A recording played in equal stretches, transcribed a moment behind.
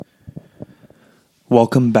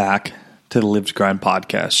Welcome back to the Live to Grind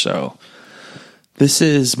podcast show. This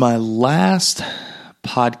is my last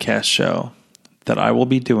podcast show that I will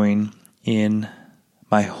be doing in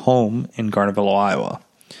my home in Garnerville, Iowa.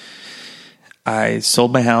 I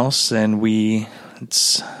sold my house and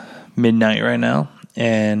it's midnight right now,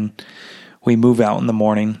 and we move out in the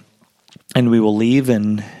morning and we will leave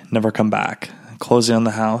and never come back. Closing on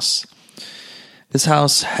the house. This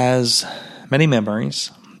house has many memories.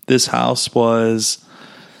 This house was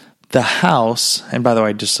the house, and by the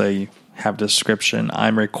way, just so you have a description,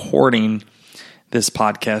 I'm recording this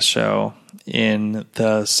podcast show in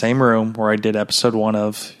the same room where I did episode 1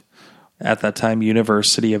 of, at that time,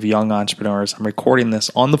 University of Young Entrepreneurs. I'm recording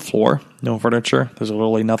this on the floor, no furniture. There's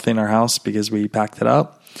literally nothing in our house because we packed it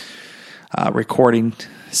up. Recording,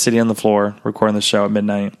 sitting on the floor, recording the show at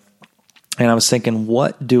midnight. And I was thinking,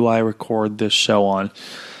 what do I record this show on?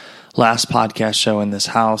 Last podcast show in this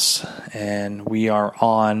house, and we are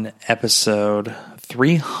on episode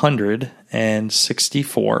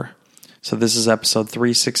 364. So this is episode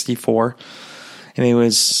 364. And it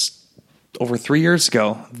was over 3 years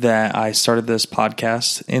ago that I started this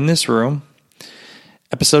podcast in this room.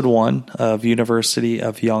 Episode 1 of University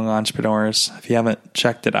of Young Entrepreneurs. If you haven't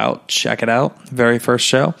checked it out, check it out. Very first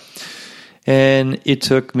show. And it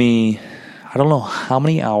took me, I don't know how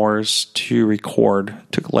many hours to record.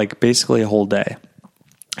 It took like basically a whole day.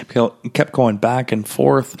 I kept going back and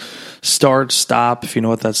forth, start, stop, if you know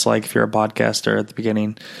what that's like, if you're a podcaster at the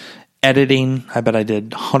beginning. Editing, I bet I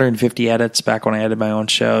did 150 edits back when I edited my own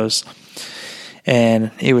shows.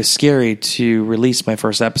 And it was scary to release my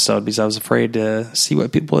first episode because I was afraid to see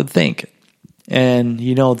what people would think. And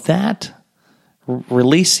you know, that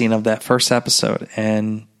releasing of that first episode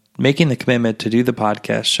and making the commitment to do the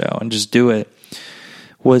podcast show and just do it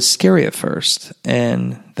was scary at first.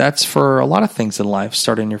 And that's for a lot of things in life,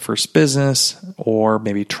 starting your first business or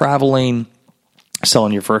maybe traveling,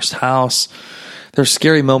 selling your first house. There's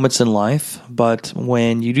scary moments in life, but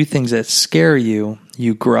when you do things that scare you,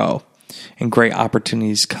 you grow and great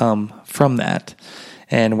opportunities come from that.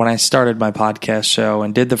 And when I started my podcast show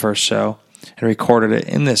and did the first show and recorded it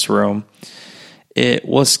in this room, it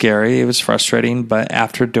was scary, it was frustrating, but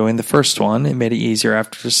after doing the first one, it made it easier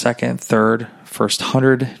after the second, third, first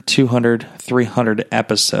 100, 200, 300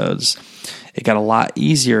 episodes. It got a lot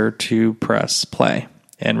easier to press play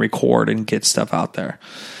and record and get stuff out there.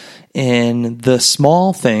 And the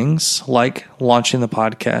small things, like launching the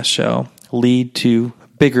podcast show, lead to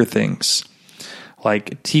bigger things,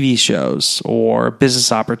 like TV shows or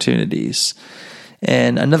business opportunities.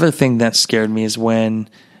 And another thing that scared me is when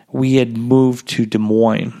we had moved to Des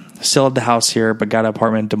Moines. Still had the house here, but got an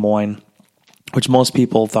apartment in Des Moines, which most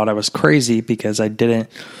people thought I was crazy because I didn't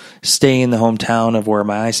stay in the hometown of where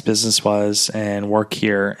my ice business was and work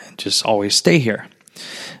here and just always stay here.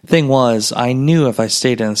 Thing was, I knew if I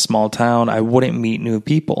stayed in a small town, I wouldn't meet new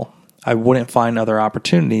people. I wouldn't find other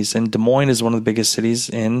opportunities. And Des Moines is one of the biggest cities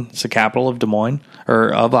it's the capital of Des Moines,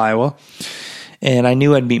 or of Iowa. And I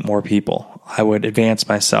knew I'd meet more people. I would advance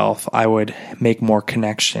myself. I would make more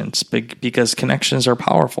connections because connections are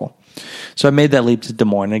powerful. So I made that leap to Des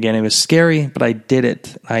Moines. Again, it was scary, but I did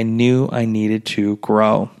it. I knew I needed to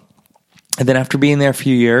grow. And then after being there a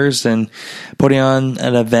few years and putting on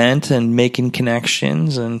an event and making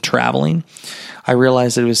connections and traveling, I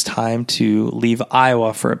realized it was time to leave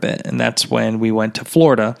Iowa for a bit. And that's when we went to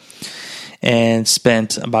Florida and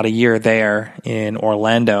spent about a year there in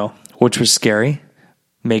Orlando, which was scary,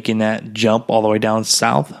 making that jump all the way down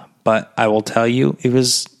south. But I will tell you, it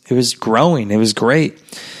was growing. It was great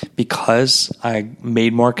because I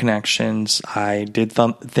made more connections. I did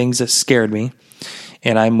things that scared me,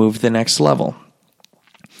 and I moved to the next level.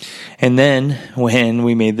 And then when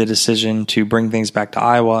we made the decision to bring things back to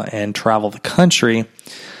Iowa and travel the country,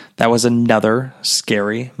 that was another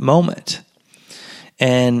scary moment.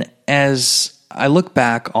 And as I look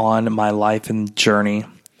back on my life and journey,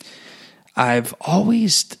 I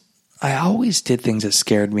always did things that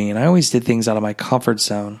scared me, and I always did things out of my comfort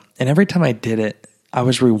zone. And every time I did it, I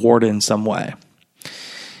was rewarded in some way.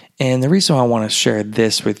 And the reason I want to share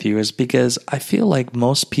this with you is because I feel like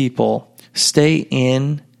most people stay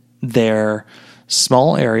in their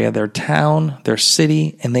small area, their town, their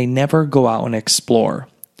city, and they never go out and explore.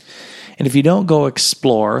 And if you don't go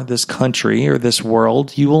explore this country or this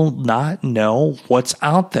world, you will not know what's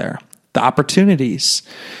out there. The opportunities.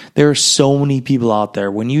 There are so many people out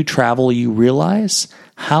there. When you travel, you realize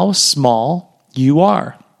how small you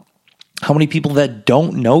are. How many people that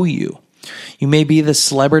don't know you. You may be the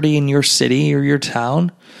celebrity in your city or your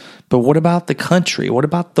town, but what about the country? What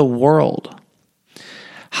about the world?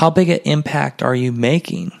 How big an impact are you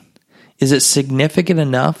making? Is it significant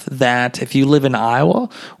enough that if you live in Iowa,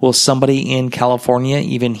 will somebody in California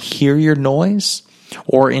even hear your noise?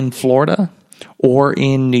 Or in Florida? Or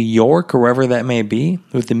in New York, or wherever that may be,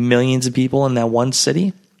 with the millions of people in that one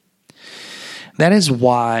city? That is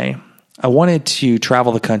why I wanted to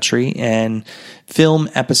travel the country and film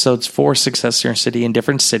episodes for Success Your City in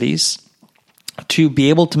different cities to be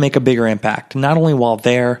able to make a bigger impact, not only while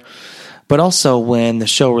there, but also when the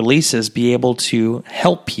show releases, be able to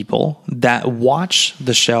help people that watch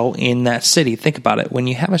the show in that city. Think about it. When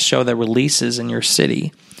you have a show that releases in your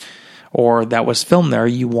city or that was filmed there,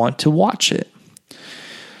 you want to watch it.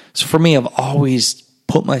 So for me, I've always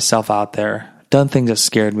put myself out there, done things that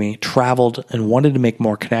scared me, traveled, and wanted to make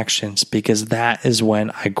more connections because that is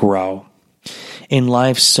when I grow. In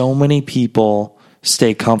life, so many people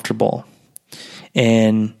stay comfortable.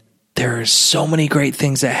 And there are so many great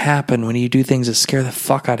things that happen when you do things that scare the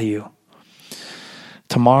fuck out of you.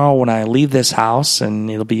 Tomorrow when I leave this house,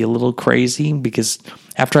 and it'll be a little crazy because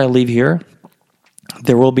after I leave here,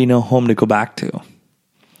 there will be no home to go back to.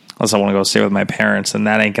 Unless I want to go stay with my parents, and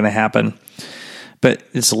that ain't going to happen. But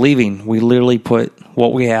it's leaving. We literally put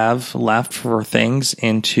what we have left for things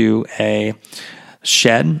into a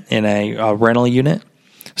shed in a rental unit,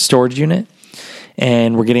 storage unit.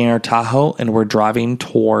 And we're getting our Tahoe and we're driving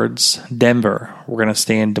towards Denver. We're going to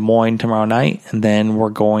stay in Des Moines tomorrow night, and then we're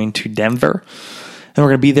going to Denver. And we're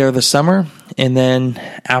going to be there this summer. And then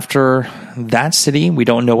after that city, we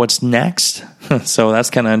don't know what's next. So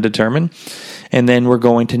that's kind of undetermined. And then we're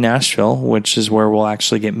going to Nashville, which is where we'll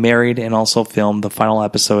actually get married and also film the final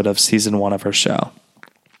episode of season 1 of our show.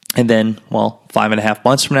 And then, 5.5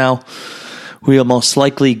 months from now, we'll most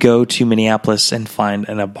likely go to Minneapolis and find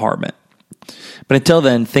an apartment. But until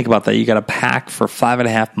then, think about that. You got to pack for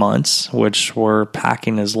 5.5 months, which we're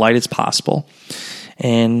packing as light as possible.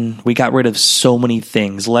 And we got rid of so many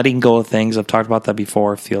things. Letting go of things, I've talked about that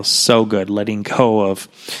before, feels so good. Letting go of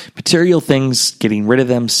material things, getting rid of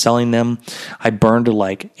them, selling them. I burned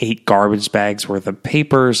like 8 garbage bags worth of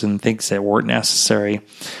papers and things that weren't necessary.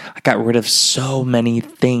 I got rid of so many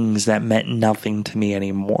things that meant nothing to me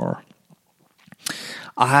anymore.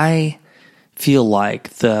 I feel like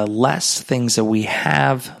the less things that we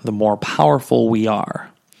have, the more powerful we are.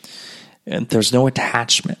 And there's no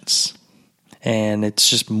attachments. And it's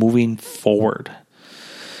just moving forward.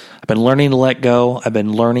 I've been learning to let go. I've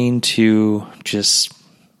been learning to just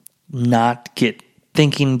not get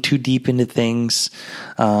thinking too deep into things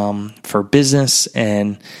for business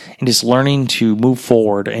and just learning to move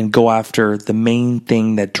forward and go after the main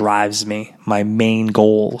thing that drives me, my main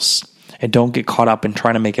goals. And don't get caught up in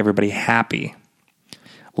trying to make everybody happy.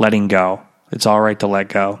 Letting go. It's all right to let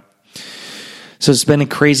go. So it's been a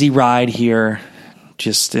crazy ride here,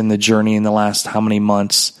 just in the journey in the last how many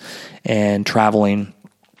months and traveling.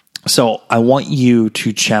 So I want you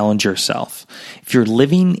to challenge yourself. If you're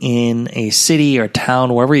living in a city or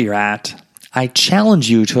town, wherever you're at, I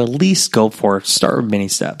challenge you to at least go for it. Start with mini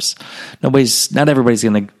steps. Not everybody's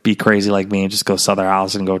going to be crazy like me and just go sell their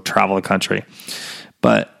house and go travel the country.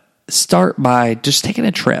 But start by just taking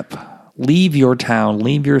a trip. Leave your town,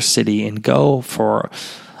 leave your city, and go for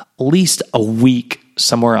at least a week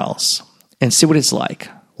somewhere else. And see what it's like.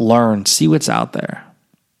 Learn. See what's out there.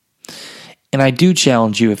 And I do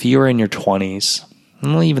challenge you, if you're in your 20s,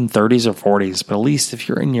 not even 30s or 40s, but at least if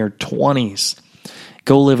you're in your 20s,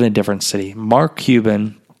 go live in a different city. Mark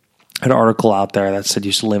Cuban had an article out there that said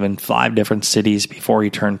you should live in 5 different cities before you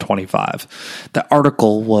turn 25. The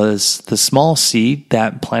article was the small seed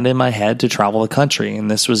that planted in my head to travel the country. And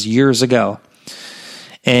this was years ago.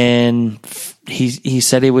 And he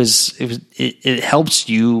said it helps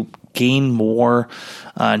you gain more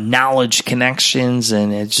knowledge, connections,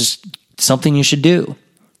 and it's just something you should do.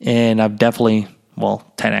 And I've definitely,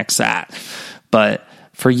 10x that. But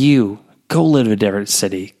for you, go live in a different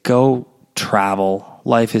city. Go travel.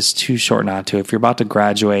 Life is too short not to. If you're about to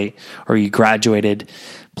graduate or you graduated,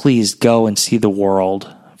 please go and see the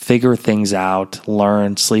world. Figure things out,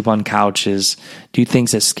 learn, sleep on couches, do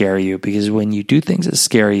things that scare you. Because when you do things that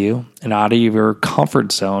scare you and out of your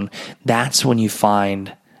comfort zone, that's when you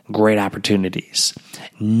find great opportunities.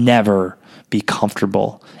 Never be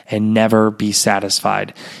comfortable and never be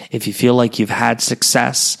satisfied. If you feel like you've had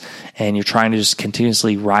success and you're trying to just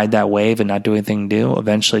continuously ride that wave and not do anything new,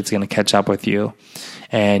 eventually it's going to catch up with you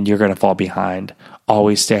and you're going to fall behind.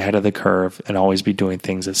 Always stay ahead of the curve and always be doing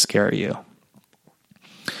things that scare you.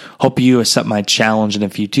 Hope you accept my challenge, and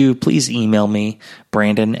if you do, please email me,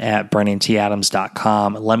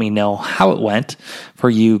 brandon@brandonTadams.com. Let me know how it went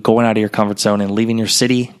for you going out of your comfort zone and leaving your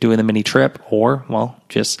city, doing the mini trip, or,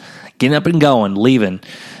 just getting up and going, leaving.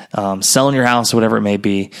 selling your house, whatever it may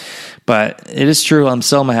be. But it is true, I'm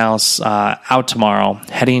selling my house out tomorrow,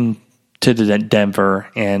 heading to Denver,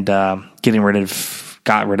 and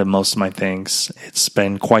got rid of most of my things. It's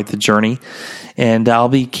been quite the journey, and I'll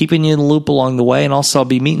be keeping you in the loop along the way. And also I'll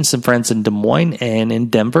be meeting some friends in Des Moines and in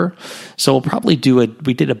Denver. So we'll probably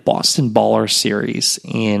we did a Boston Baller series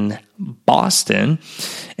in Boston,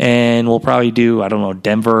 and we'll probably do,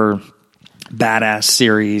 Denver Badass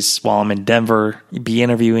series while I'm in Denver, be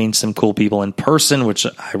interviewing some cool people in person, which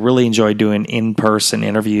I really enjoy doing in-person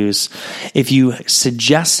interviews. If you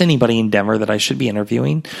suggest anybody in Denver that I should be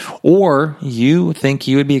interviewing, or you think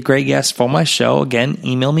you would be a great guest for my show, again,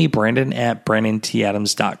 email me,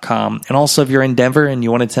 brandon@brandonTadams.com. And also, if you're in Denver and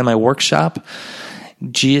you want to attend my workshop,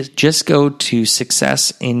 just go to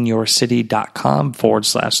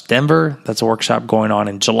successinyourcity.com/Denver. That's a workshop going on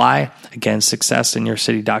in July. Again,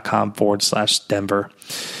 successinyourcity.com/Denver.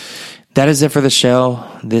 That is it for the show.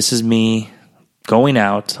 This is me going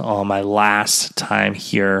out on my last time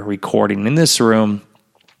here recording in this room.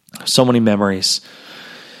 So many memories.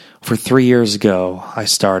 For 3 years ago, I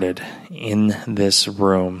started in this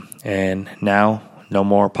room, and now no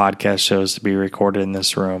more podcast shows to be recorded in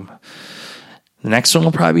this room. The next one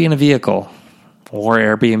will probably be in a vehicle or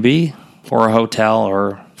Airbnb or a hotel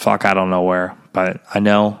or I don't know where. But I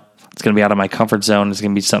know it's going to be out of my comfort zone. It's going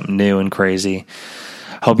to be something new and crazy.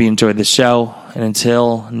 Hope you enjoyed the show. And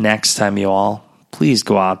until next time, you all, please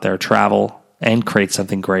go out there, travel, and create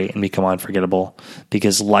something great and become unforgettable,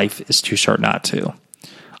 because life is too short not to.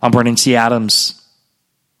 I'm Brandon T. Adams.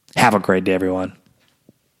 Have a great day, everyone.